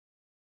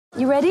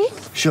You ready?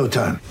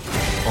 Showtime.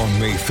 On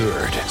May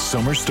 3rd,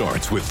 summer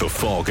starts with The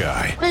Fall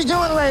Guy. Let's do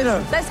it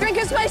later. Let's drink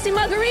a spicy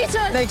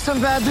margarita. Make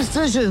some bad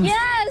decisions.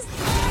 Yes!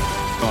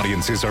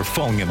 Audiences are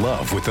falling in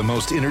love with the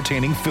most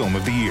entertaining film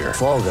of the year.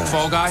 Fall Guy.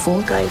 Fall Guy?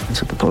 Fall Guy.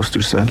 That's what the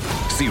poster said.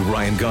 See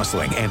Ryan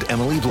Gosling and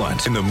Emily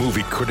Blunt in the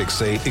movie critics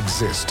say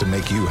exists to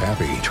make you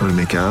happy. Trying to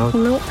make it out?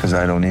 Nope. Because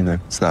I don't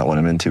either. It's not what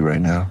I'm into right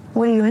now.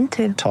 What are you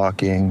into?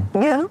 Talking.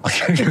 Yeah.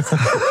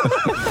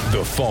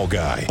 The Fall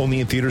Guy.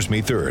 Only in theaters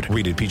May 3rd.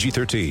 Rated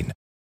PG-13.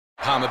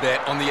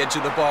 Palmerbet on the edge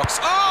of the box.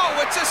 Oh,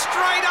 it's a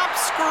straight-up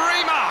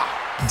screamer!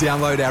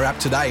 Download our app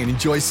today and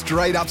enjoy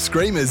straight-up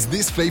screamers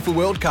this FIFA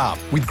World Cup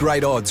with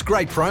great odds,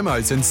 great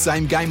promos and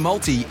same-game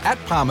multi at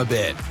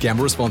Palmerbet.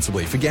 Gamble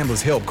responsibly. For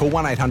Gamblers' Help, call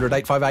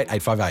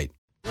 1-800-858-858.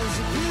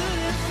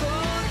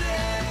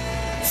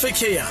 For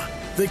Kia,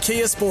 the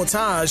Kia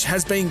Sportage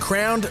has been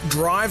crowned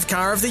Drive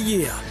Car of the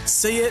Year.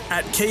 See it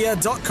at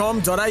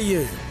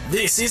kia.com.au.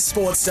 This is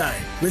Sports Day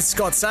with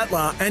Scott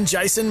Sattler and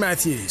Jason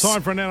Matthews.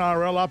 Time for an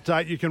NRL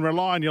update. You can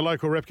rely on your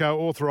local Repco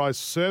authorised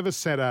service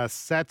centre.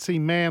 Satsy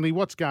Manly,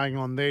 what's going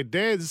on there?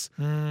 Des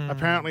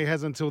apparently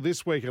has until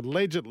this week,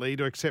 allegedly,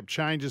 to accept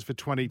changes for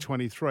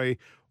 2023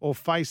 or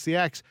face the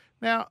axe.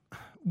 Now,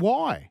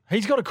 why?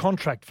 He's got a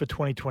contract for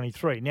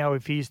 2023. Now,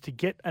 if he is to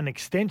get an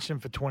extension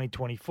for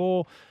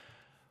 2024,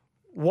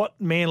 what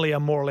Manly are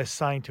more or less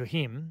saying to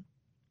him,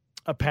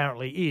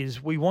 apparently,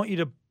 is we want you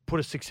to put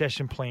a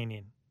succession plan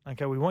in.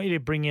 Okay, we want you to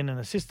bring in an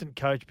assistant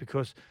coach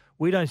because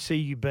we don't see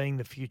you being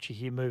the future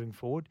here moving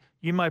forward.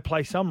 You may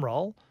play some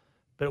role,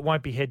 but it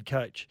won't be head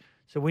coach.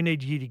 So we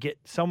need you to get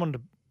someone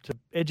to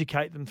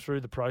educate them through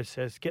the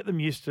process, get them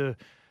used to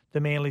the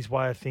Manly's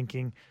way of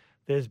thinking.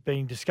 There's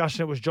been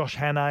discussion, it was Josh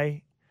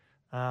Hannay,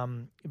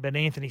 but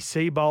Anthony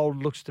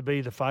Seibold looks to be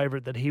the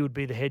favourite, that he would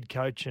be the head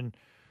coach and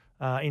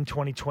in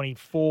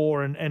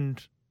 2024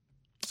 and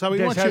So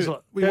we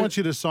want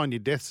you to sign your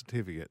death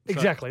certificate.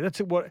 Exactly. That's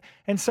what.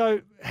 And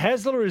so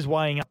Hasler is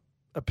weighing up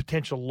a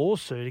potential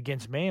lawsuit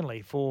against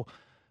Manly for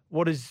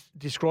what is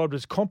described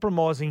as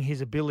compromising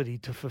his ability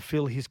to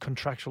fulfil his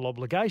contractual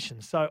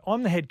obligations. So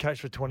I'm the head coach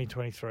for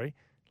 2023.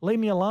 Leave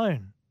me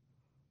alone.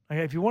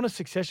 Okay, if you want a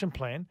succession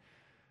plan,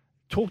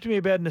 talk to me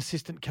about an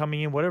assistant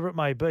coming in, whatever it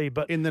may be.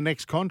 But in the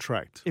next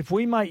contract, if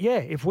we make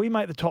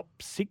the top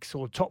 6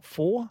 or top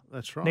 4,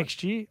 that's right,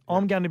 next year,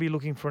 I'm going to be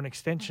looking for an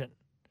extension.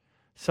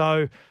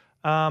 So,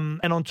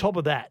 and on top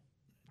of that,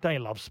 don't you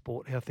love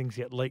sport, how things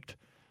get leaked?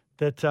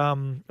 That,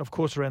 of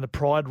course, around the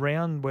Pride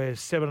round, where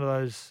 7 of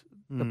those,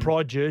 the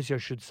Pride jersey, I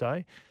should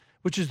say,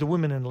 which is the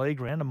Women in League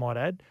round, I might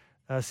add,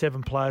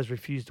 7 players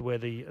refused to wear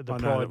the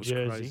Pride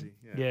jersey. Crazy.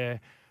 Yeah.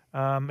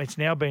 It's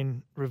now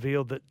been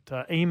revealed that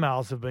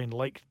emails have been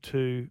leaked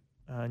to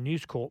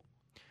News Corp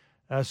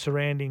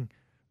surrounding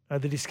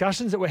the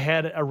discussions that were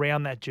had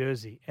around that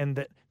jersey, and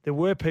that there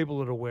were people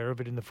that are aware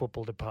of it in the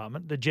football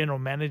department. The general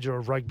manager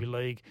of rugby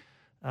league,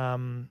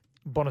 Bonacera,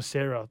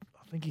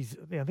 I think his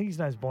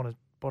name's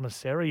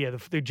Bonacera. Yeah,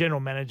 the general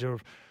manager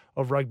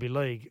of rugby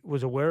league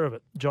was aware of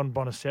it, John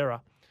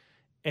Bonacera,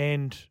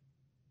 and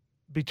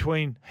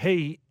between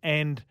he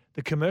and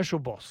the commercial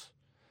boss.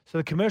 So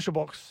the commercial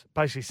boss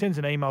basically sends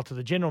an email to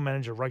the general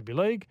manager of rugby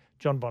league,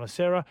 John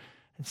Bonacera,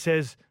 and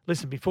says,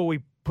 "Listen, before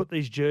we put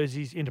these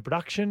jerseys into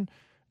production,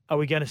 are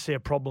we going to see a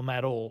problem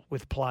at all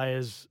with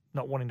players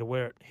not wanting to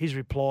wear it?" His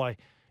reply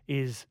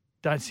is,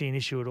 "Don't see an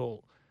issue at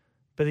all."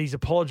 But he's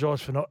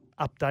apologised for not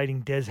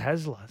updating Des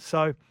Hasler.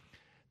 So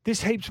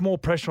this heaps more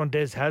pressure on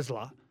Des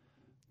Hasler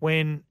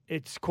when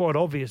it's quite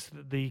obvious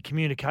that the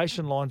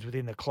communication lines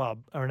within the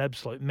club are an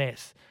absolute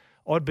mess.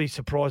 I'd be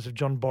surprised if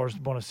John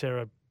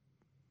Bonacera,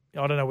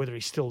 I don't know whether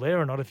he's still there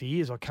or not. If he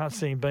is, I can't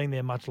see him being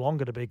there much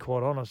longer, to be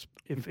quite honest,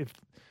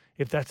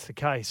 if that's the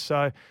case.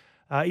 So,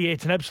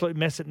 it's an absolute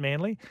mess at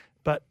Manly.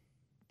 But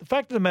the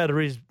fact of the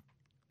matter is,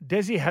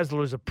 Desi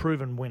Hasler is a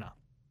proven winner.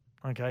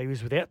 Okay, he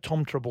was without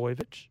Tom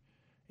Trbojevic.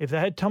 If they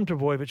had Tom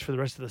Trbojevic for the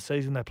rest of the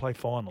season, they play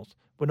finals.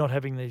 We're not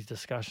having these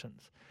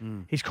discussions.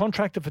 He's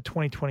contracted for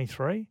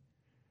 2023.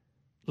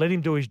 Let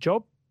him do his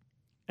job.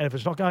 And if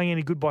it's not going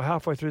any good by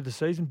halfway through the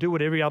season, do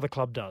what every other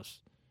club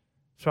does.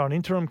 Throw an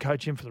interim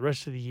coach in for the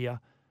rest of the year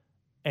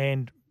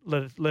and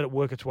let it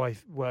work its way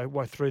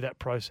through that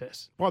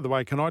process. By the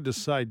way, can I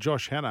just say,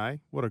 Josh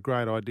Hannay, what a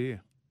great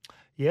idea.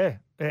 Yeah,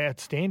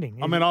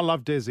 outstanding. I mean, I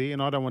love Desi, and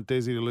I don't want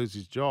Desi to lose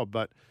his job,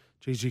 but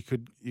geez, you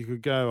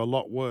could go a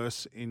lot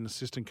worse in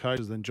assistant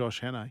coaches than Josh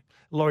Hannay.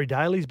 Laurie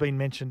Daly's been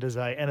mentioned as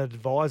an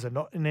advisor,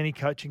 not in any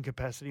coaching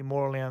capacity,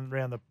 more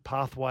around the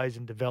pathways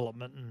and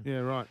development. And, yeah,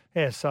 right.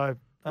 Yeah, so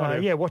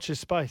watch this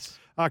space.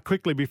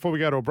 Quickly, before we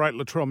go to a break,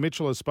 Latrell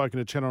Mitchell has spoken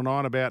to Channel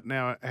 9 about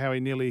now how he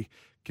nearly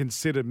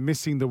considered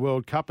missing the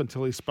World Cup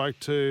until he spoke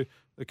to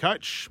the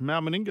coach,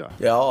 Mal Meninga.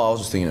 Yeah, I was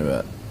just thinking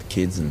about the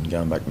kids and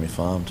going back to my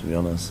farm, to be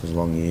honest. It was a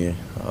long year.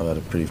 I've had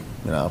a pretty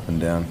up and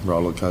down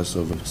roller coaster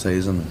of a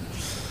season.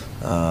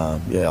 I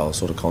was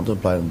sort of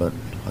contemplating, but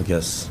I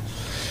guess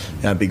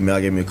Big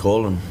Mal gave me a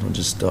call, and I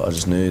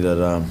just knew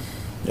that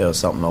it was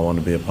something I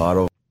wanted to be a part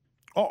of.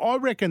 I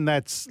reckon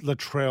that's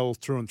Latrell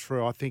through and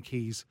through. I think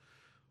he's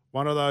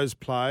one of those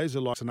players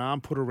who likes an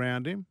arm put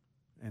around him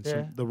and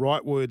the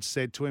right words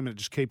said to him, and it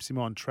just keeps him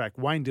on track.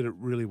 Wayne did it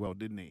really well,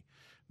 didn't he?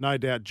 No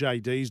doubt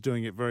JD's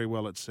doing it very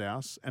well at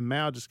South. And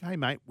Mao just, hey,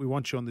 mate, we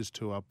want you on this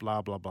tour,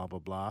 blah, blah, blah, blah,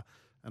 blah.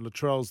 And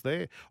Latrell's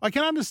there. I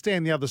can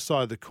understand the other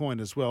side of the coin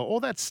as well. All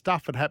that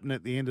stuff that happened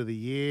at the end of the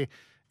year,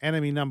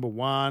 enemy number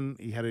one,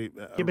 he had a...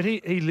 Yeah, but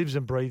he lives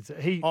and breathes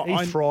it. He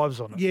thrives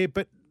on it. Yeah,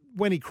 but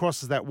when he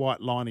crosses that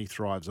white line, he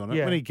thrives on it.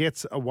 Yeah. When he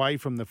gets away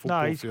from the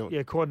football field.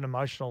 Yeah, quite an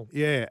emotional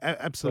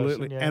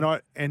absolutely. person, yeah.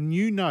 And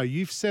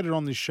you've said it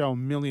on this show a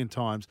million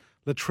times,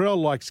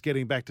 Latrell likes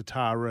getting back to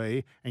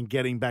Taree and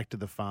getting back to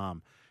the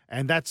farm.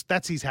 And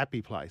that's his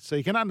happy place. So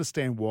you can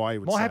understand why he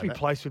would say that. My happy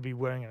place would be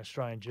wearing an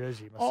Australian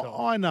jersey myself.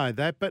 Oh, I know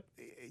that, but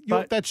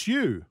that's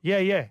you. Yeah,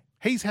 yeah.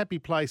 His happy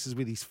place is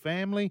with his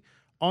family,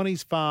 on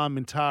his farm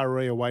in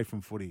Taree, away from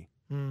footy.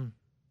 Mm.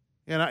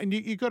 You know, and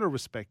you got to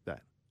respect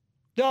that.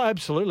 No,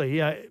 absolutely.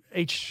 Yeah,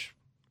 each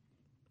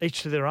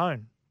to their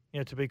own. You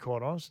know, to be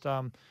quite honest.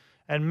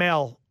 And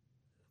Mal,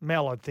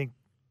 I think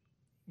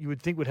you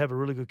would think would have a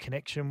really good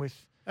connection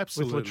with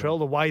Latrell.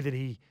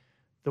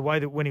 The way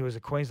that when he was a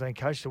Queensland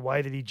coach, the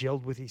way that he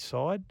gelled with his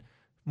side,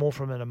 more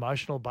from an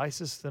emotional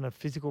basis than a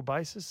physical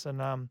basis.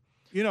 And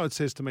you know, it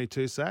says to me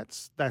too,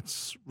 Sats,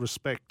 that's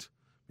respect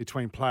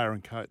between player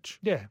and coach.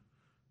 Yeah.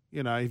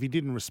 You know, if he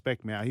didn't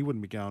respect Mal, he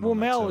wouldn't be going on. Well,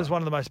 Mal is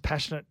one of the most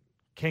passionate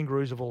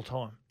kangaroos of all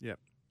time. Yep.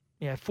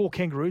 Yeah, 4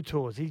 kangaroo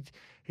tours. He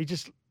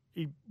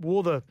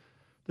wore the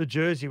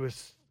jersey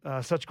with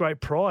such great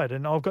pride,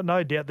 and I've got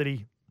no doubt that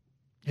he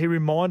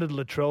reminded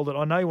Latrell that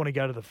I know you want to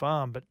go to the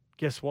farm, but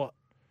guess what?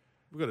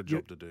 We've got a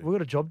job to do. We've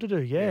got a job to do,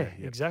 yeah.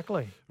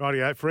 Exactly.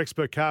 Rightio. For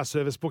expert car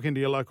service, book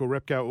into your local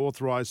Repco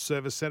authorised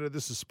service centre.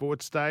 This is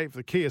Sports Day for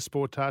the Kia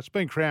Sportage,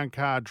 being crowned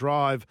car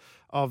drive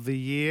of the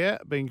year,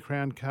 being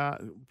crowned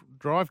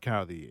drive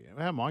car of the year.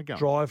 How am I going?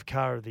 Drive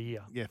car of the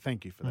year. Yeah,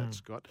 thank you for that,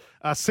 Scott.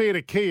 See it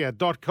at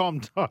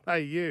kia.com.au.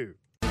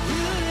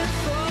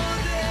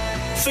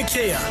 For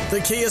Kia,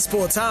 the Kia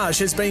Sportage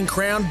has been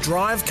crowned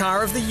Drive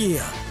Car of the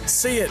Year.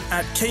 See it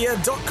at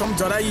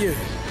kia.com.au.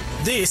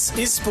 This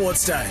is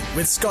Sports Day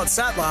with Scott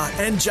Sattler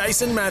and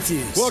Jason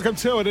Matthews. Welcome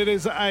to it. It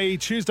is a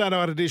Tuesday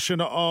night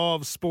edition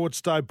of Sports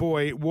Day.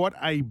 Boy, what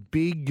a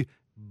big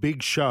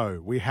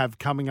show we have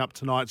coming up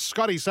tonight.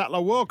 Scotty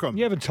Sattler, welcome.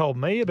 You haven't told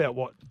me about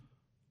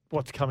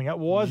what's coming up.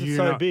 Why is it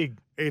so big?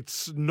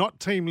 It's not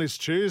Team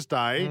List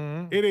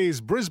Tuesday. It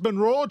is Brisbane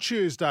Roar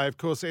Tuesday. Of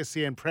course,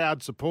 SEN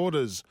proud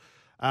supporters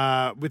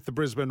with the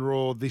Brisbane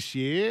Roar this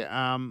year.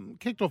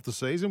 Kicked off the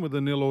season with a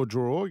 0-0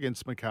 draw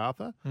against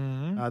Macarthur.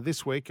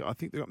 This week, I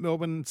think they've got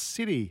Melbourne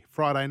City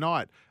Friday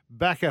night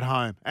back at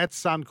home at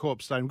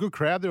Suncorp Stadium. Good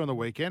crowd there on the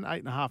weekend,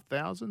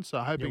 8,500. So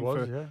hoping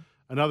for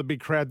another big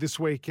crowd this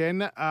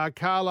weekend.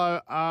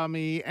 Carlo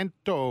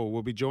Armiento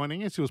will be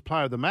joining us. He was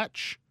player of the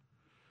match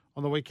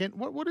on the weekend.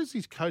 What does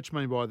his coach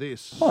mean by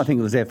this? Well, I think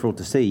it was there for all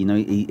to see. You know,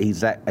 he's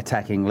that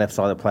attacking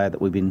left-sided player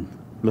that we've been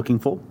looking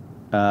for.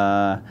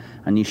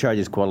 And he showed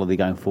his quality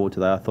going forward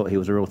today. I thought he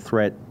was a real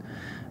threat,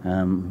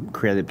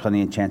 created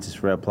plenty of chances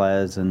for our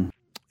players. And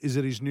is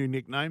it his new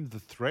nickname, The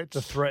Threat?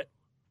 The Threat.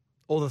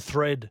 Or The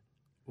Thread.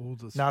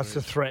 No, it's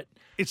The Threat.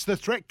 It's The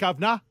Threat,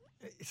 Governor.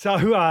 So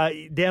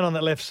down on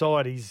that left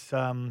side, he's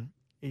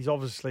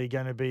obviously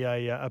going to be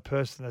a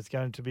person that's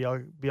going to be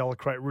able to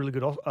create really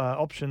good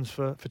options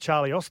for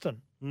Charlie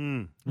Austin.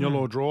 Nil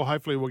or draw.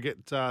 Hopefully we'll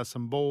get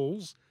some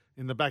balls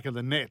in the back of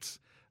the nets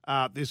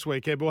this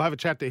weekend. We'll have a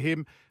chat to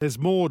him. There's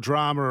more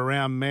drama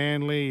around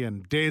Manly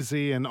and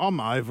Desi, and I'm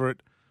over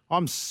it.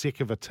 I'm sick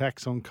of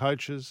attacks on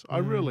coaches. I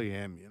really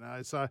am, you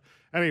know. So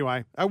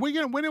anyway,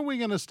 when are we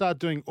going to start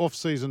doing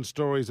off-season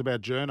stories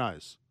about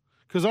journos?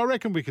 Because I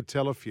reckon we could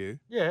tell a few.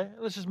 Yeah,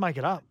 let's just make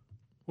it up.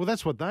 Well,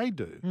 that's what they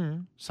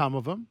do. Some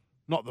of them.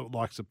 Not the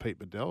likes of Pete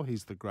Bedell.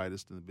 He's the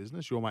greatest in the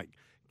business. Your mate,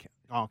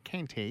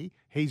 Kenty,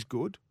 he's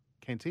good.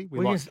 Kenty.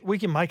 We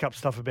can make up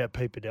stuff about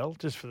Pete Bedell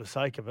just for the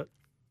sake of it.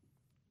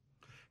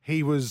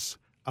 He was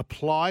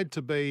applied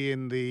to be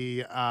in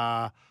the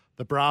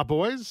Bra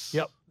Boys.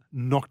 Yep.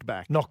 Knocked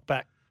back.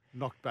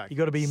 You've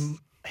got to be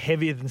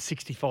heavier than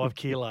 65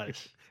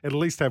 kilos. At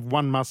least have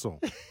one muscle.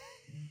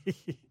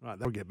 Right,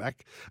 that'll get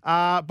back.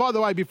 By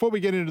the way, before we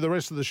get into the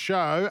rest of the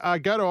show,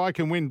 go to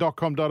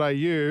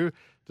iCanWin.com.au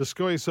to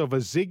score yourself a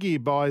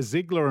Ziggy by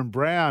Ziegler and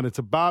Brown. It's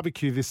a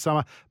barbecue this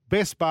summer.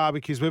 Best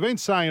barbecues. We've been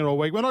saying it all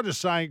week. We're not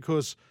just saying it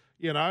because,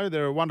 you know,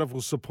 they're a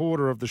wonderful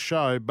supporter of the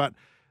show, but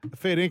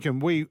fair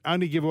dinkum, we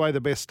only give away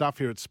the best stuff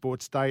here at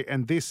Sports Day,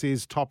 and this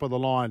is top of the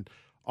line.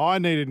 I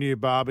need a new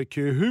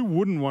barbecue. Who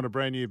wouldn't want a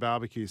brand new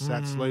barbecue,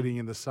 Sats, leading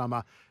in the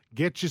summer?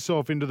 Get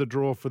yourself into the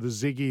draw for the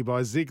Ziggy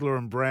by Ziegler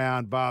and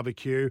Brown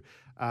barbecue.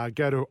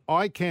 Go to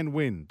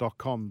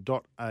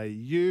iCanWin.com.au.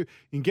 You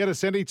can get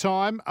us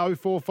anytime,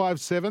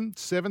 0457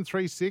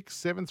 736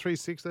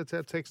 736. That's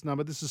our text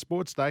number. This is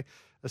Sports Day,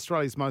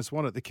 Australia's most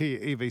wanted, the Kia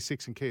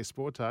EV6 and Kia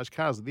Sportage.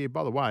 Cars of the year.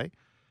 By the way,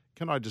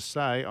 can I just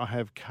say I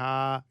have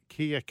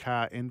Kia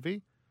Car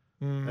Envy,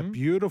 a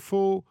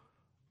beautiful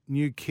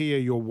new Kia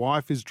your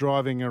wife is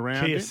driving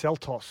around Kia in.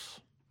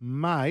 Seltos.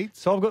 Mate.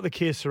 So I've got the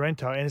Kia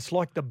Sorrento, and it's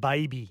like the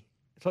baby.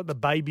 It's like the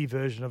baby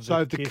version of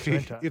So the if Kia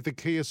Sorento. if the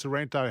Kia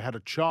Sorento had a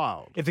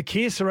child, If the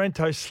Kia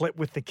Sorento slept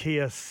with the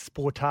Kia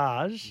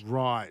Sportage,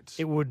 right?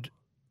 it would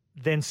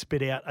then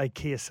spit out a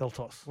Kia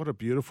Seltos. What a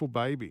beautiful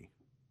baby.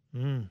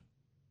 Do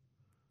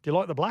you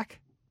like the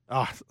black?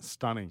 Ah,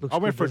 stunning. Looks I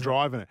went good, for a doesn't it?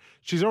 drive in it.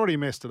 She's already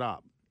messed it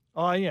up.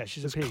 Oh, yeah,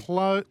 she's a pig.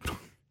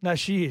 No,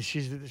 she is.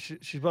 She's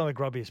one of the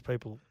grubbiest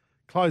people.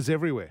 Clothes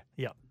everywhere.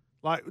 Yeah.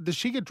 Like, does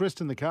she get dressed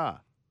in the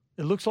car?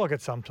 It looks like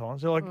it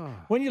sometimes. Like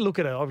when you look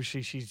at her,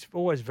 obviously she's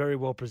always very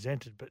well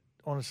presented, but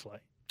honestly.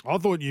 I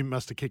thought you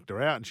must have kicked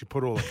her out and she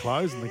put all the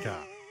clothes in the car.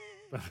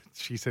 But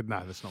she said,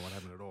 no, that's not what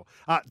happened at all.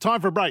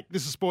 Time for a break.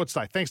 This is Sports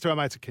Day. Thanks to our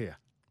mates at Kia.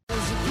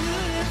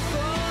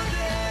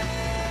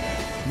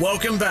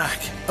 Welcome back.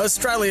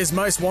 Australia's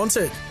most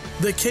wanted.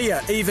 The Kia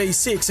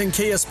EV6 and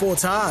Kia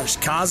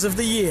Sportage Cars of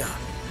the Year.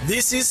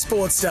 This is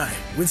Sports Day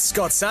with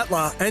Scott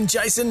Sattler and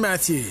Jason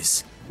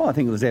Matthews. Well, I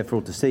think it was there for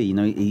all to see. You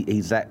know,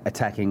 he's that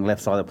attacking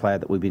left-sided player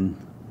that we've been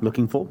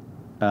looking for.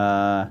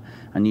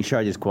 And he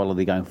showed his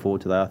quality going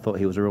forward today. I thought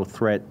he was a real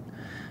threat,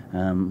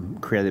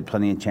 created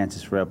plenty of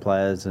chances for our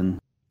players. And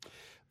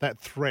that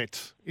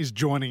threat is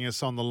joining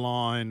us on the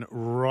line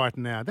right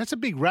now. That's a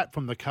big rap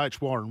from the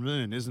coach, Warren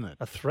Moon, isn't it?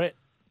 A threat.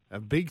 A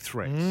big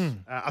threat.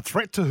 A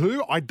threat to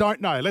who? I don't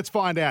know. Let's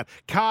find out.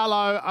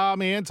 Carlo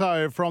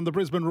Armiento from the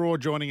Brisbane Roar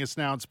joining us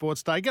now on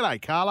Sports Day.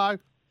 G'day, Carlo.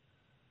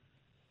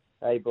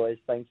 Hey, boys.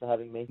 Thanks for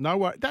having me. No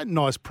worries. That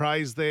nice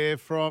praise there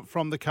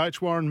from the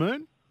coach, Warren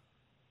Moon.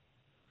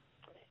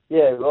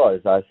 Yeah, it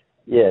was.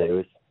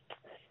 It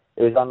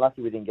was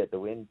unlucky we didn't get the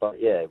win, but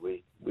yeah,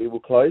 we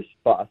were close.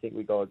 But I think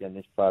we go again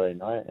this Friday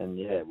night, and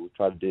yeah, we'll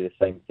try to do the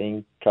same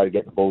thing. Try to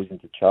get the balls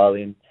into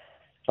Charlie and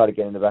try to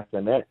get in the back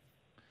of the net.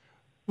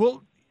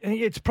 Well,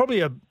 it's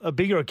probably a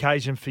bigger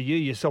occasion for you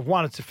yourself.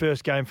 One, it's the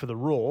first game for the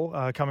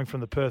Raw, coming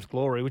from the Perth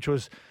Glory, which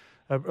was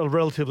a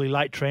relatively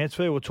late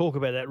transfer. We'll talk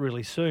about that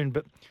really soon.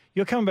 But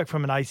you're coming back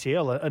from an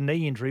ACL, a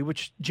knee injury,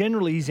 which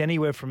generally is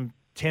anywhere from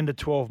 10 to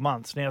 12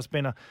 months. Now, it's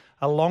been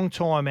a long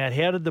time out.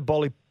 How did the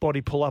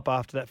body pull up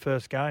after that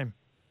first game?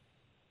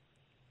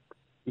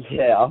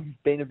 Yeah, I've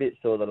been a bit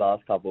sore the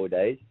last couple of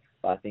days,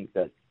 but I think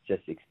that's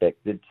just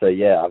expected. So,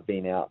 yeah, I've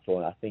been out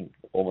for, I think,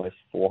 almost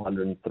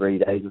 403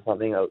 days or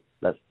something.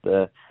 That's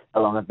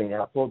how long I've been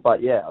out for.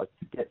 But, yeah, to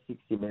get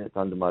 60 minutes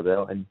under my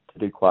belt and to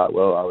do quite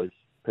well, I was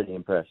pretty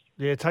impressed.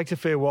 Yeah, it takes a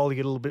fair while to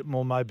get a little bit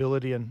more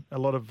mobility and a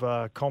lot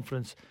of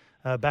confidence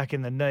back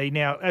in the knee.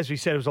 Now, as we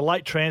said, it was a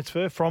late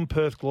transfer from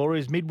Perth Glory.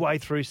 It was midway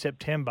through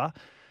September.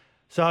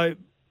 So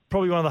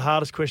probably one of the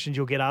hardest questions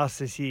you'll get asked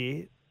this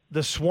year,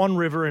 the Swan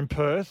River in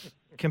Perth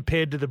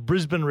compared to the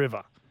Brisbane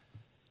River.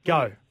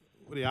 Go.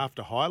 What are you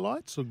after,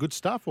 highlights or good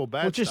stuff or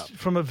bad stuff? Just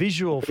from a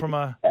visual, from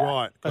a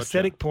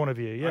aesthetic point of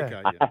view, yeah.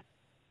 Okay, yeah.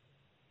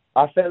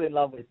 I fell in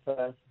love with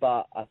Perth,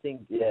 but I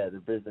think, yeah, the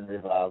Brisbane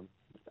River...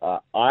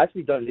 I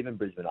actually don't live in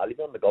Brisbane. I live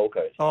on the Gold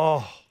Coast.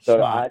 Oh, so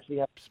smart.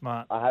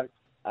 I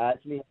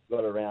actually haven't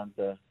got around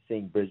to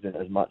seeing Brisbane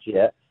as much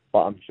yet,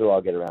 but I'm sure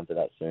I'll get around to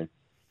that soon.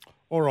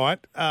 All right.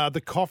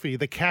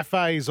 The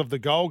cafes of the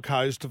Gold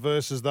Coast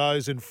versus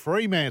those in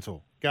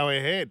Fremantle. Go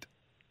ahead.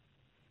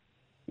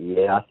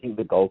 Yeah, I think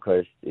the Gold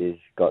Coast is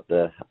got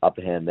the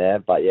upper hand there,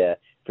 but yeah,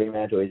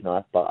 Fremantle is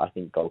nice, but I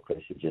think Gold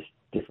Coast is just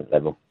different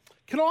level.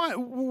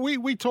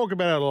 We talk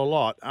about it a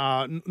lot,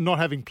 not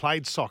having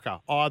played soccer,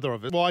 either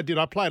of us. Well, I did.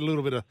 I played a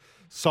little bit of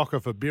soccer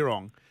for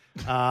Birrong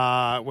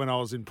when I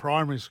was in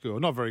primary school.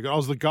 Not very good. I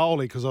was the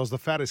goalie because I was the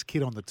fattest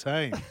kid on the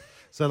team.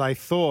 So they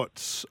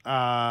thought,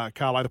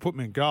 Carlo, to put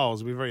me in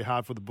goals, it would be very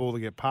hard for the ball to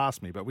get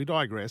past me. But we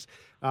digress.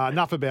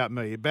 Enough about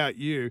me, about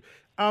you.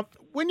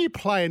 When you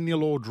play a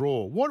nil or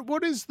draw,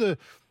 what is the...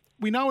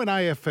 We know in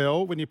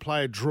AFL, when you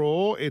play a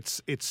draw,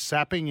 it's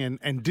sapping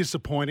and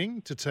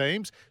disappointing to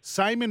teams.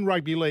 Same in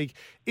rugby league.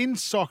 In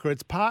soccer,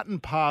 it's part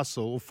and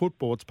parcel, or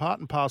football, it's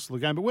part and parcel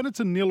of the game. But when it's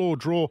a nil or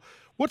draw,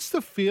 what's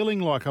the feeling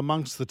like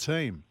amongst the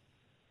team?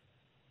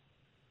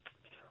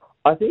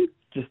 I think it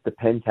just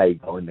depends how you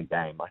go in the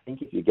game. I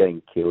think if you're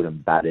getting killed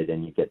and battered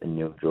and you get the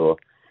nil draw,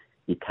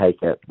 you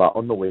take it. But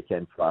on the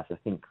weekend for us, I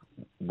think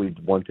we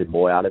wanted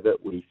more out of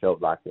it. We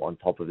felt like we're on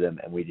top of them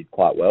and we did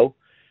quite well.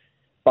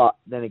 But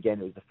then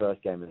again, it was the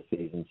first game of the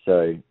season,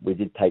 so we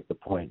did take the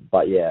point.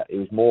 But yeah, it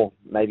was more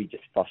maybe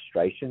just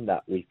frustration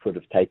that we could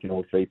have taken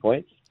all 3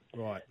 points.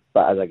 Right.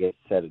 But as I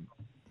said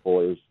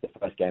before, it was the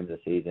first game of the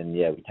season.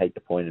 Yeah, we take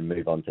the point and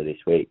move on to this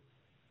week.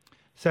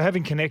 So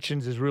having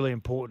connections is really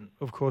important,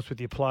 of course, with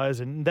your players,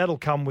 and that'll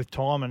come with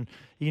time. And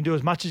you can do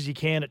as much as you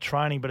can at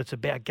training, but it's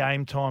about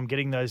game time,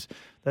 getting those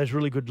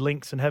really good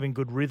links and having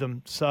good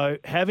rhythm. So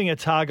having a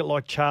target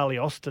like Charlie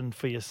Austin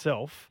for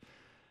yourself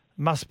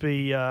must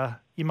be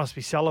you must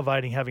be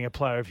salivating having a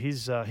player of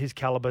his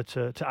calibre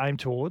to aim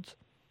towards.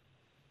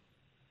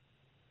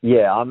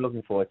 Yeah, I'm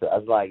looking forward to it.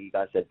 As like you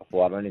guys said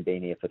before, I've only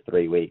been here for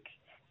 3 weeks,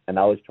 and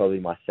that was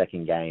probably my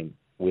second game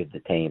with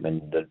the team,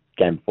 and the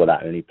game before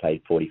that I only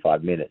played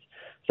 45 minutes.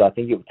 So I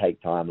think it would take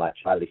time. Like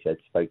Charlie said,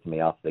 spoke to me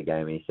after the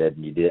game, and he said,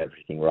 you did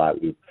everything right.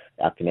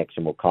 Our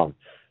connection will come.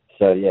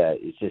 So, yeah,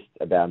 it's just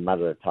about a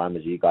matter of time,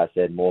 as you guys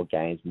said, more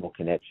games, more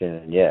connection,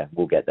 and, yeah,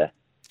 we'll get there.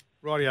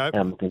 Rightio. And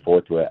I'm looking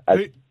forward to it. As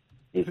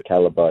is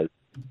Calibo,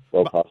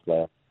 world-class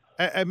player.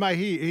 And mate,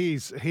 he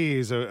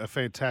is a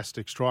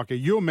fantastic striker.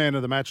 You're man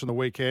of the match on the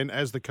weekend.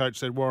 As the coach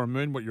said, Warren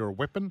Moon, you're a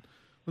weapon?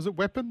 Was it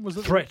weapon? Was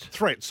it Threat?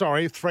 Threat,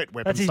 sorry. Threat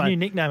weapon. That's his new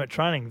nickname at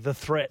training, the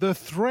Threat. The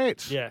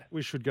Threat. Yeah.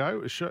 We should go.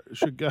 We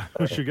should go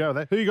with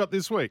that. Who you got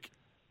this week?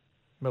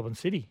 Melbourne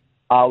City.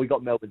 We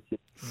got Melbourne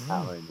City at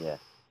home, yeah.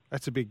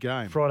 That's a big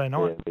game. Friday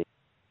night.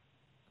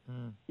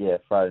 Yeah,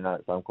 Friday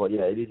night. So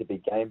it is a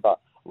big game, but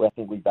I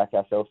think we back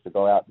ourselves to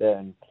go out there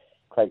and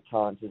create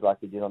chances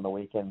like we did on the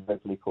weekend,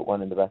 hopefully put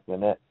one in the back of the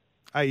net.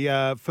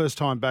 Hey, first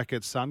time back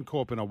at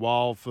Suncorp in a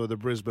while for the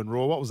Brisbane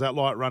Roar. What was that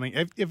like running?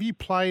 Have you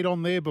played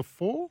on there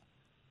before?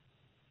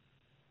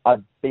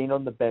 I've been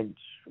on the bench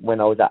when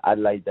I was at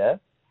Adelaide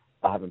there.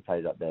 I haven't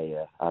played up there,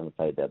 yeah. I haven't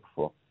played there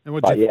before. And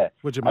what'd you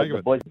make of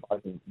it?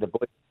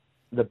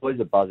 The boys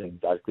are buzzing.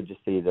 I could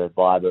just see the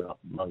vibe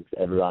amongst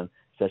everyone,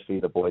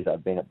 especially the boys that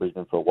have been at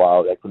Brisbane for a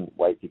while. They couldn't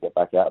wait to get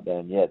back out there.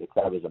 And, the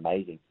crowd was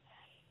amazing.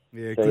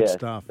 Yeah, good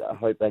stuff. I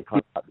hope they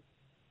come up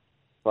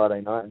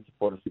Friday night and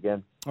support us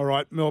again. All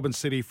right, Melbourne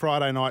City,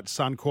 Friday night,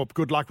 Suncorp.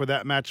 Good luck with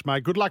that match,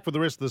 mate. Good luck with the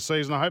rest of the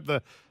season. I hope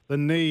the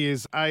knee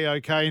is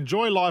A-OK.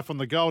 Enjoy life on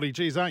the Goldie.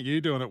 Geez, aren't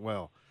you doing it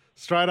well?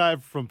 Straight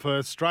over from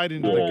Perth, straight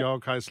into the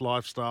Gold Coast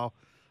lifestyle.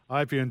 I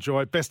hope you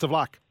enjoy it. Best of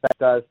luck. Thanks,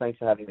 guys. Thanks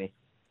for having me.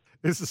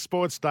 This is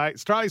Sports Day.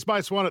 Australia's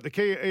most wanted, the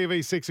Kia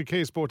EV6 and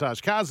Kia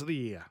Sportage. Cars of the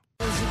year.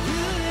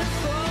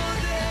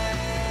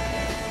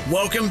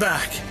 Welcome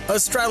back.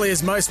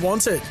 Australia's most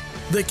wanted.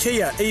 The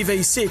Kia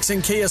EV6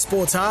 and Kia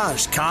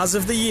Sportage Cars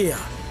of the Year.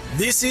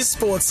 This is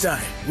Sports Day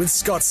with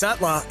Scott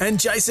Sattler and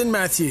Jason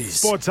Matthews.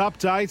 Sports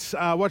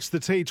update. Watch the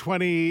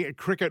T20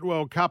 Cricket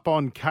World Cup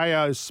on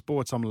KO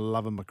Sports. I'm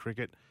loving my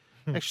cricket.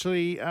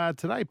 Actually,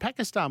 today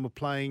Pakistan were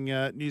playing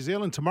New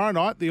Zealand. Tomorrow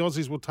night, the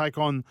Aussies will take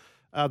on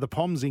the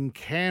Poms in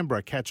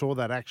Canberra. Catch all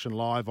that action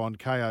live on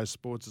KO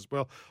Sports as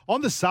well.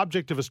 On the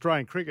subject of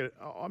Australian cricket,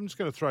 I'm just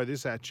going to throw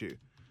this at you.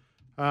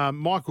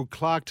 Michael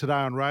Clark today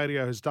on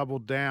radio has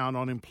doubled down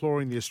on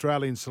imploring the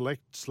Australian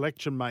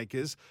selection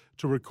makers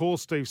to recall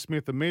Steve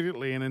Smith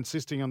immediately and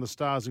insisting on the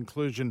Stars'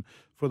 inclusion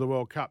for the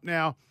World Cup.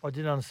 Now, I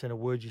didn't understand a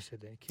word you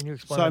said there. Can you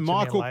explain so that to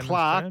Michael me in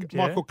Clark, layman's terms?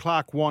 Yeah. Michael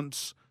Clark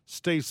wants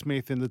Steve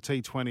Smith in the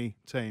T20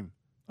 team.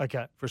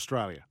 Okay. For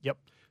Australia. Yep.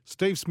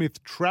 Steve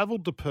Smith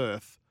travelled to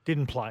Perth.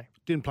 Didn't play.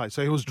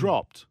 So he was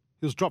dropped.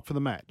 He was dropped for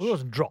the match. Well, he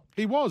wasn't dropped.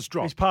 He was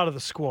dropped. He's part of the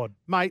squad.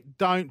 Mate,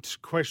 don't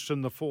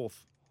question the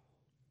fourth.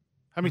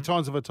 How many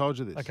times have I told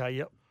you this? Okay,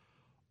 yep.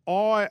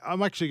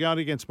 I'm actually going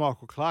against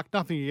Michael Clark.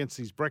 Nothing against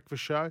his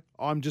breakfast show.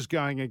 I'm just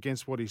going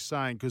against what he's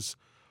saying because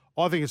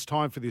I think it's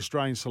time for the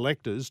Australian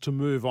selectors to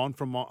move on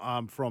from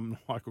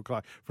Michael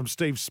Clark, from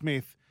Steve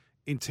Smith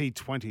in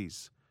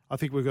T20s. I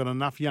think we've got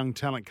enough young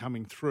talent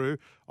coming through.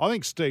 I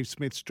think Steve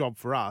Smith's job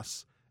for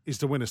us is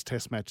to win us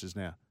Test matches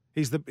now.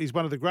 He's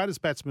one of the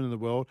greatest batsmen in the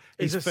world.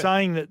 Is it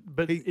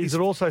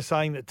also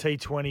saying that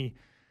T20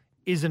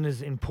 isn't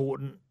as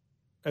important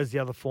as the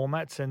other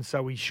formats, and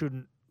so we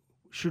shouldn't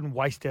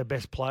waste our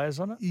best players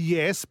on it?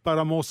 Yes, but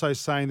I'm also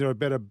saying there are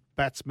better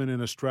batsmen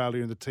in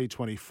Australia in the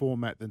T20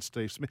 format than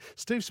Steve Smith.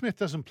 Steve Smith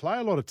doesn't play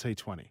a lot of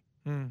T20.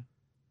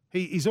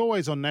 He's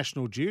always on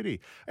national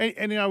duty.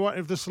 And you know what?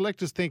 If the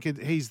selectors think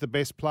he's the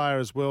best player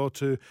as well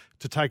to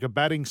take a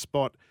batting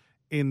spot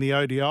in the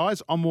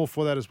ODIs, I'm all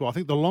for that as well. I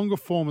think the longer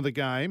form of the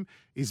game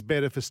is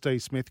better for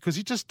Steve Smith because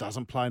he just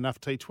doesn't play enough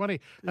T20.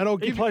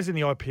 And he plays in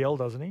the IPL,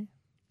 doesn't he?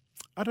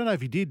 I don't know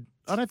if he did.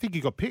 I don't think he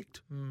got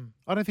picked.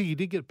 I don't think he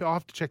did get. I'll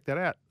have to check that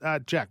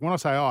out. Jack. When I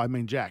say I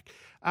mean Jack.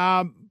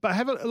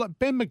 But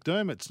Ben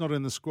McDermott's not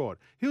in the squad.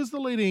 He was a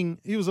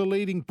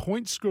leading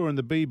point scorer in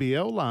the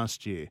BBL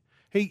last year.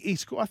 He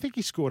scored. I think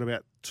he scored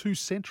about 2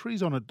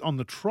 centuries on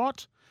the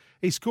trot.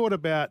 He scored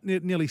about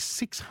nearly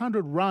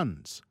 600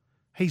 runs.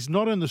 He's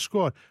not in the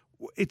squad.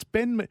 It's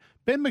Ben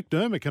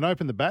McDermott can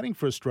open the batting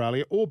for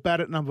Australia or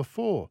bat at number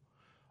 4.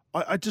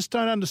 I just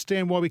don't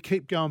understand why we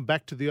keep going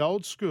back to the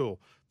old school.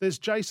 There's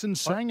Jason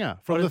Sanger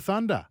from the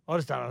Thunder. I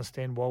just don't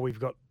understand why we've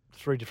got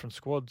 3 different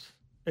squads.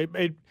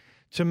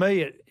 To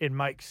me, it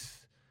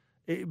makes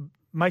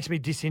me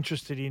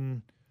disinterested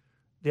in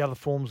the other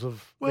forms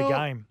of the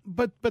game.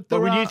 But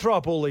when you throw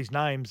up all these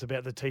names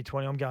about the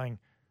T20, I'm going,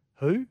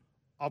 who?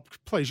 Oh,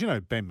 please, you know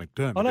Ben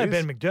McDermott. I know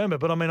Ben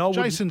McDermott, but I mean,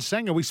 Jason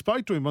Sanger. We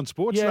spoke to him on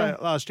Sports Day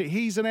last year.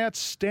 He's an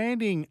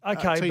outstanding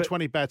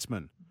T20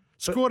 batsman.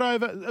 Scored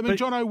over.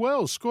 John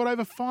O'Wells scored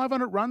over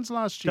 500 runs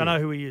last year. Don't know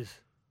who he is.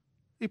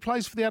 He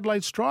plays for the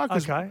Adelaide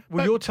Strikers. Okay.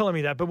 Well, you're telling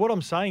me that, but what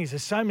I'm saying is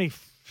there's so many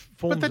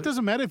forms. But that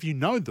doesn't matter if you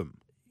know them.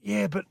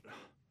 Yeah, but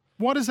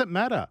why does that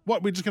matter?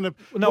 What, we're just going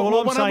to... No,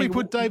 why don't we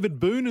put David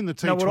Boone in the T20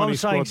 squad? No, what I'm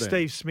saying, then?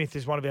 Steve Smith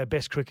is one of our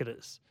best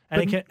cricketers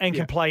and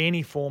can play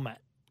any format.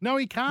 No,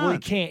 he can't. Well,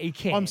 he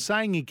can. I'm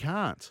saying he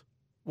can't.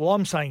 Well,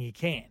 I'm saying he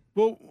can.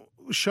 Well,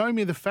 show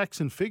me the facts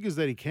and figures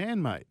that he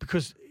can, mate.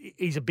 Because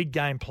he's a big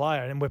game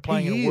player, and we're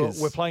playing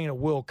in a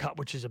World Cup,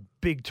 which is a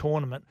big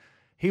tournament.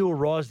 He will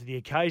rise to the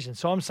occasion.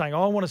 So I'm saying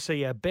I want to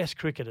see our best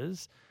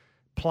cricketers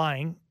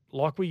playing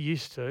like we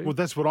used to. Well,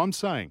 that's what I'm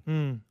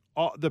saying.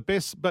 the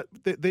best, but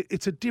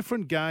it's a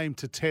different game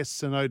to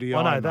tests and ODI.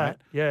 I know mate.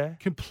 that, yeah.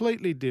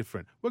 Completely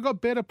different. We've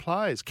got better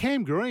players.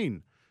 Cam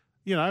Green,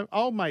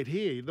 old mate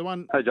here, the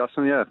one. Hey,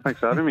 Justin, yeah, thanks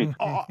for having me.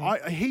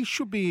 He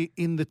should be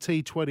in the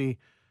T20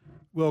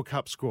 World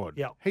Cup squad.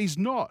 Yeah. He's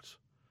not.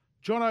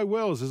 John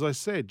O'Wells, as I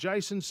said,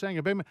 Jason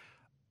Sangabema.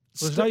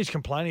 Well, there's no use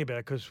complaining about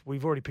it because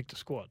we've already picked a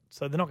squad,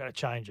 so they're not going to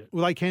change it.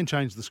 Well, they can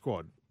change the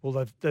squad.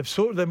 Well,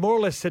 they've more or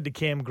less said to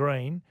Cam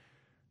Green,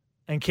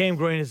 and Cam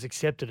Green has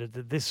accepted it,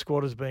 that this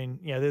squad has been,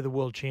 they're the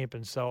world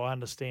champions, so I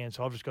understand.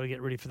 So I've just got to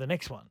get ready for the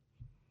next one,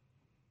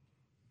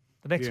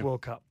 the next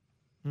World Cup.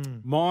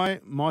 My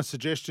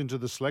suggestion to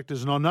the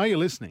selectors, and I know you're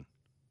listening,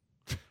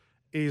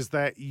 is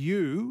that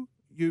you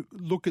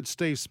look at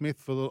Steve Smith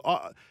for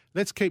the.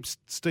 Let's keep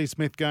Steve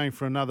Smith going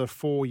for another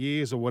 4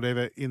 years or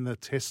whatever in the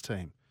Test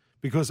team,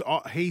 because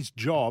his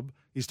job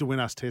is to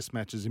win us Test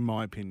matches, in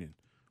my opinion.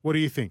 What do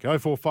you think?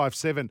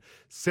 0457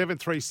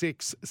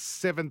 736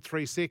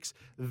 736.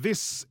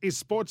 This is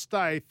Sports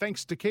Day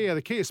thanks to Kia.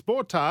 The Kia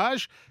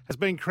Sportage has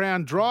been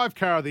crowned Drive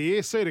Car of the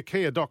Year. See to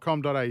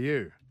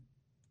kia.com.au.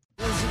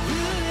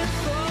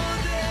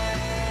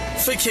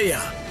 For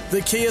Kia,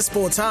 the Kia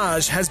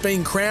Sportage has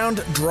been crowned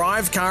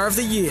Drive Car of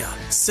the Year.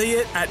 See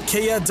it at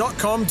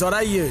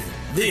kia.com.au.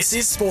 This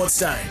is Sports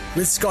Day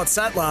with Scott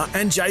Sattler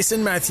and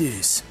Jason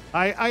Matthews.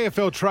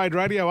 AFL Trade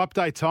Radio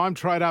update time.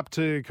 Trade up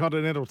to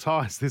Continental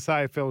Tires this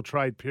AFL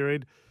trade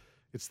period.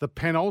 It's the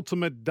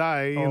penultimate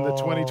day in the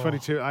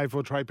 2022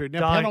 AFL trade period.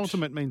 Now,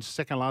 penultimate means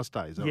second last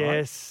day, is that right?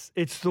 Yes,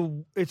 it's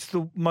the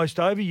most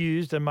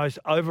overused and most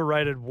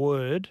overrated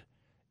word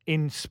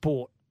in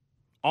sport.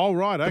 Oh,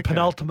 right, okay. The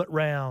penultimate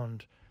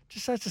round.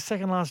 Just say it's the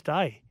second last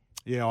day.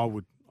 Yeah, I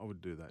would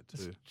do that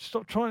too.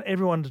 Stop trying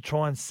everyone to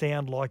try and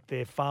sound like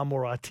they're far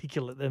more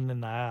articulate than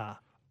they are.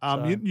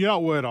 You know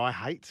what word I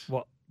hate?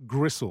 What?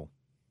 Gristle.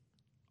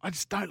 I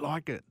just don't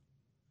like it.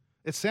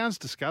 It sounds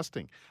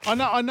disgusting. I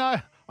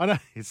know.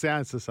 It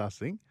sounds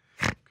disgusting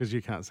because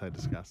you can't say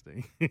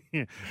disgusting.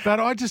 But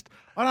I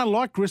don't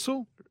like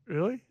gristle.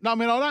 Really? No, I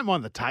mean, I don't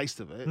mind the taste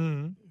of it.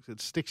 It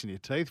sticks in your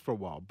teeth for a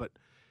while, but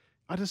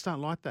I just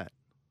don't like that.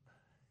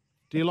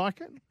 Do you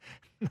like it?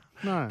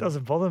 No. It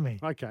doesn't bother me.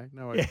 Okay,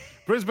 no worries. Yeah.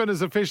 Brisbane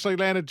has officially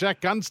landed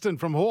Jack Gunston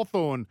from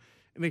Hawthorn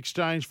in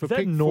exchange for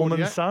pick 48.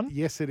 Norman's son?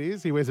 Yes, it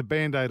is. He wears a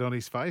Band-Aid on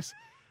his face.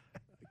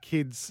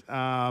 Kids,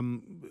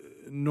 Norm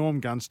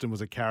Gunston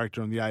was a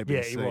character on the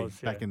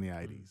ABC back in the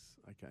 80s.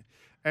 Okay.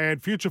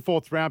 And future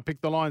fourth round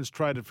pick, the Lions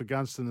traded for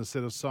Gunston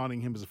instead of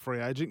signing him as a free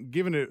agent,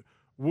 given it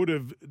would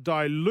have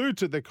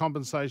diluted the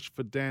compensation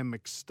for Dan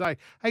McStay.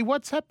 Hey,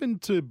 what's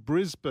happened to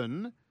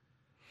Brisbane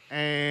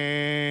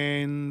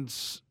and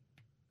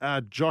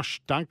Josh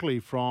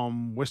Dunkley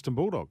from Western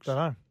Bulldogs? Don't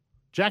know.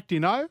 Jack, do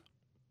you know?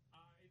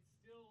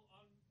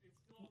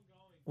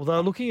 Well,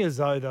 they're looking as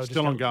though they're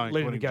still just ongoing,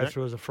 letting him go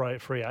through as a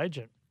free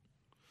agent.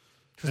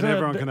 And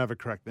everyone can have a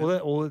crack then.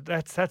 Well,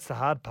 that's the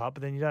hard part.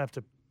 But then you have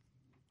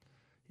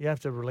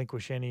to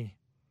relinquish any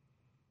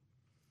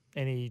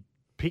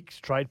picks,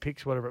 trade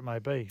picks, whatever it may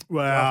be.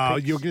 Well,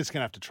 you're just going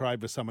to have to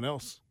trade with someone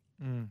else.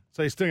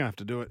 So you're still going to have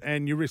to do it,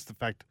 and you risk the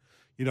fact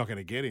you're not going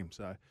to get him.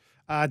 So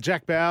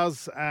Jack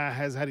Bowers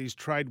has had his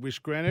trade wish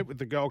granted with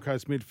the Gold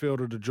Coast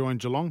midfielder to join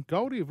Geelong.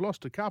 Goldie have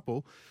lost a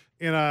couple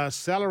in a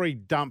salary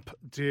dump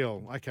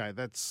deal. Okay,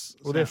 that's...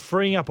 Well, they're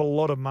freeing up a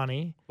lot of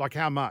money. Like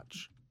how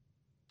much?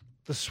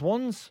 The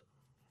Swans,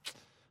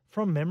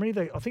 from memory,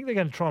 I think they're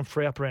going to try and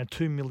free up around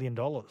 $2 million.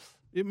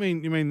 You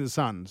mean the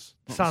Suns?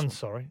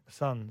 Suns.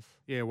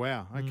 Yeah,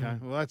 wow. Okay.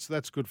 Well,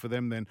 that's good for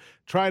them then.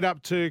 Trade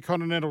up to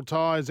Continental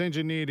Tires,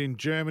 engineered in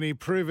Germany,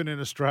 proven in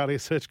Australia.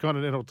 Search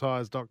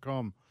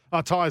continentaltires.com.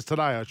 Tyres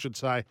today, I should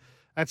say.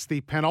 That's the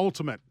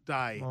penultimate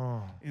day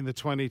in the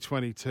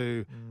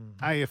 2022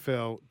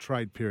 AFL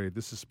trade period.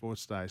 This is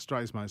Sports Day.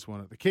 Australia's most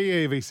wanted. The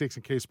Kia EV6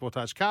 and Kia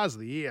Sportage Cars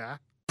of the Year.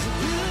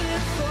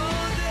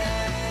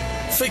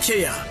 For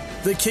Kia,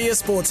 the Kia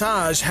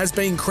Sportage has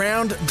been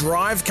crowned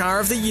Drive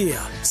Car of the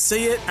Year.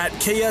 See it at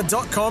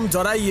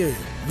kia.com.au.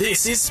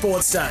 This is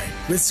Sports Day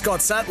with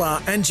Scott Sattler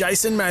and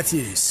Jason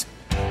Matthews.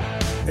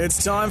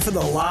 It's time for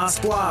the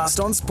last blast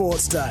on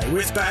Sports Day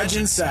with Badge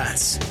and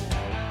Sats.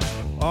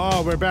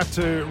 Oh, we're about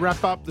to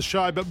wrap up the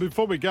show, but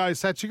before we go,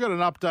 Sats, you got an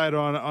update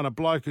on a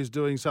bloke who's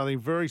doing something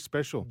very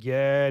special.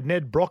 Yeah,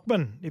 Ned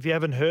Brockman, if you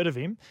haven't heard of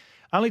him,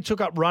 only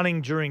took up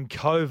running during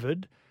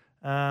COVID,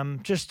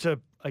 just to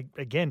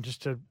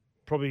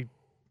probably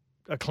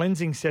a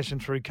cleansing session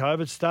through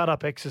COVID, start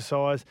up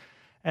exercise.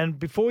 And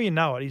before you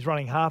know it, he's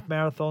running half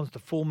marathons to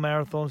full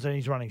marathons, and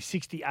he's running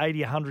 60,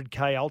 80,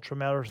 100K ultra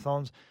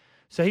marathons.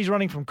 So he's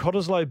running from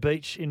Cottesloe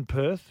Beach in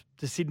Perth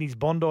to Sydney's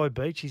Bondi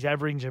Beach. He's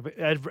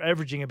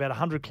averaging about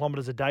 100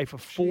 kilometres a day for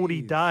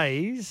 40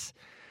 days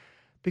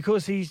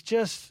because he's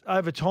just,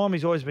 over time,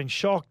 he's always been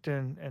shocked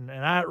and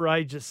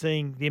outraged at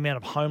seeing the amount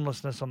of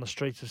homelessness on the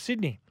streets of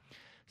Sydney.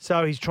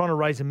 So he's trying to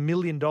raise $1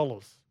 million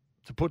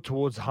to put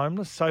towards the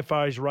homeless. So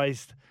far, he's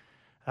raised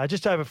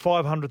just over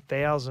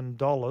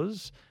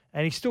 $500,000,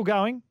 and he's still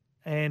going.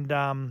 And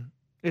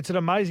it's an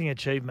amazing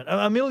achievement.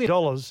 $1 million,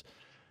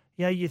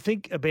 you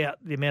think about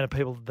the amount of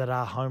people that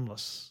are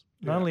homeless,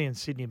 not only in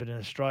Sydney but in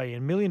Australia,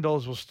 and $1 million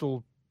will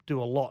still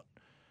do a lot.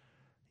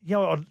 You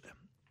know,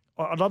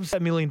 I'd love to say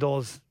 $1 million,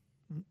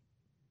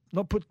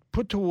 not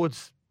put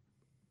towards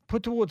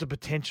a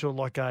potential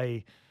like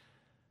I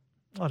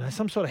don't know,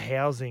 some sort of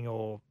housing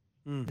or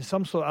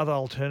some sort of other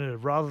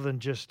alternative rather than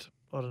just,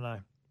 I don't know.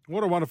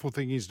 What a wonderful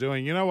thing he's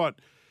doing. You know what?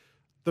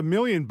 The $1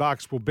 million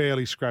will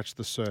barely scratch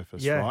the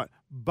surface, right?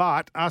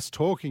 But us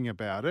talking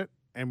about it,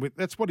 and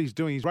that's what he's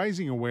doing. He's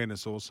raising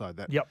awareness also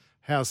that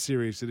how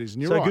serious it is.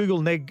 And you're right.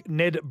 Google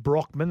Ned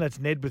Brockman. That's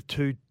Ned with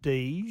 2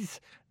 Ds.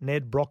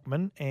 Ned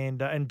Brockman, and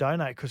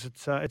donate because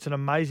it's an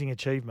amazing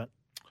achievement.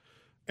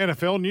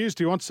 NFL news.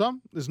 Do you want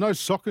some? There's no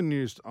soccer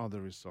news. Oh,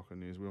 there is soccer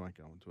news. We won't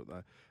go into it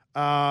though.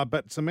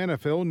 But some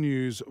NFL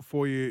news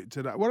for you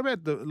today. What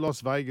about the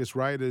Las Vegas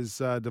Raiders,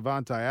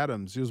 Davante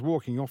Adams? He was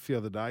walking off the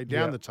other day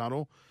down the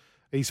tunnel.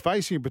 He's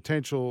facing a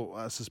potential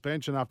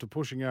suspension after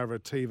pushing over a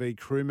TV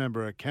crew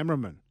member, a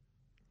cameraman.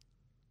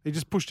 He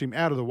just pushed him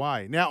out of the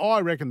way. Now, I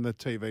reckon the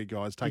TV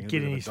guy's taking a bit of a dive. Did he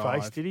get in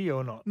his face, did he,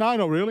 or not? No,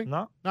 not really.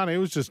 No? No, he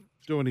was just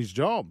doing his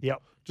job.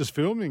 Yep. Just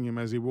filming him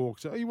as he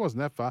walks. He wasn't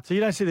that far. So you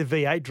don't see the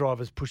V8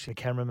 drivers pushing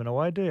the cameraman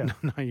away, do you?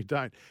 No, you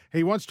don't.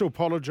 He wants to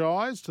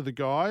apologise to the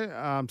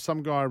guy,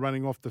 some guy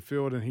running off the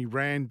field, and he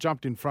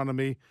jumped in front of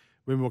me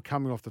when we were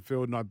coming off the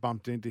field, and I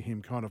bumped into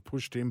him, kind of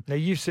pushed him. Now,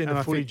 you've seen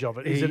the footage of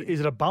it. Is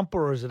it a bump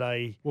or is it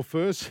a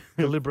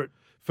deliberate?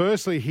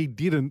 Firstly, he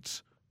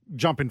didn't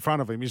jump in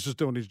front of him. He's just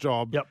doing his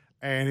job. Yep.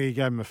 And he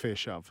gave him a fair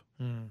shove.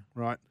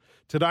 Right.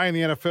 Today in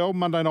the NFL,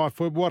 Monday Night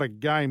Football, what a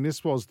game.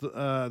 This was the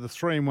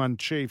 3-1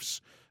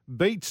 Chiefs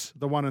beat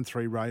the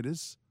 1-3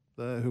 Raiders,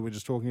 who we're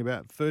just talking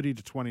about,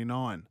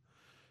 30-29.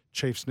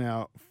 Chiefs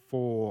now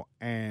 4-1.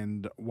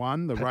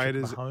 The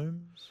Raiders. Mahomes.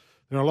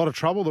 They're in a lot of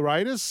trouble, the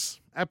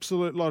Raiders.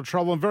 Absolute lot of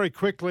trouble. And very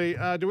quickly,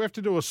 do we have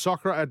to do a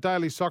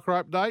daily soccer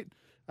update?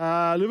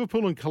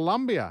 Liverpool and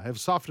Colombia have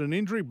suffered an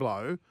injury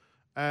blow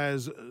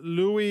as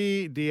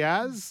Luis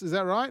Diaz, is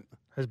that right?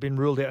 Has been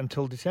ruled out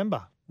until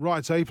December.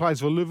 Right, so he plays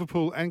for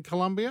Liverpool and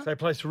Colombia? So he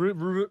plays for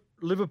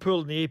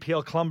Liverpool in the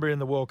EPL, Colombia in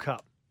the World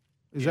Cup.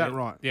 Is that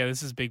right? Yeah,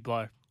 this is a big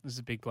blow. This is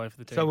a big blow for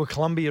the team. So will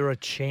Colombia a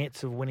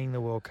chance of winning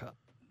the World Cup?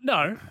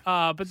 No,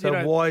 but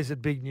so why is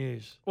it big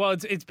news? Well,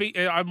 it's big.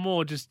 I'm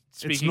more just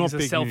speaking as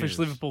a selfish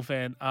Liverpool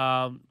fan.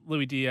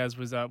 Luis Diaz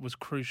was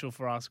crucial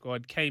for our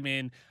squad. Came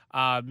in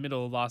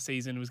middle of last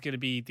season. Was going to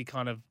be the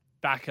kind of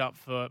backup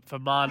for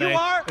Mane,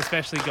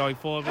 especially going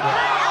forward. See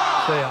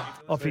ya.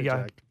 Off you go.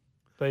 Jack.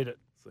 Beat it.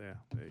 So yeah,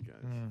 there you go.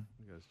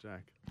 There goes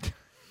Jack.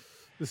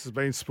 This has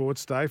been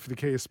Sports Day for the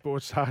Kia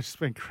Sportage. It's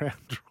been Crown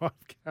Drive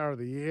Car of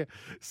the Year.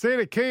 See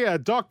you at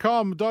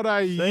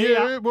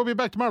kia.com.au. We'll be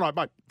back tomorrow night.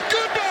 Bye.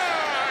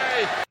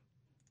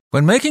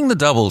 When making the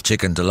double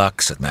chicken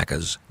deluxe at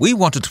Macca's, we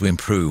wanted to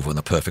improve on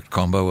the perfect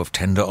combo of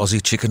tender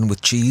Aussie chicken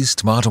with cheese,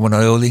 tomato and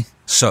aioli.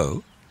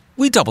 So,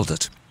 we doubled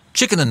it.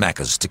 Chicken and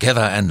Macca's,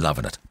 together and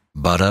loving it.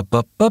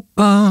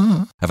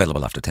 Ba-da-ba-ba-ba.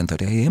 Available after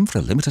 10:30 a.m. for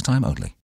a limited time only.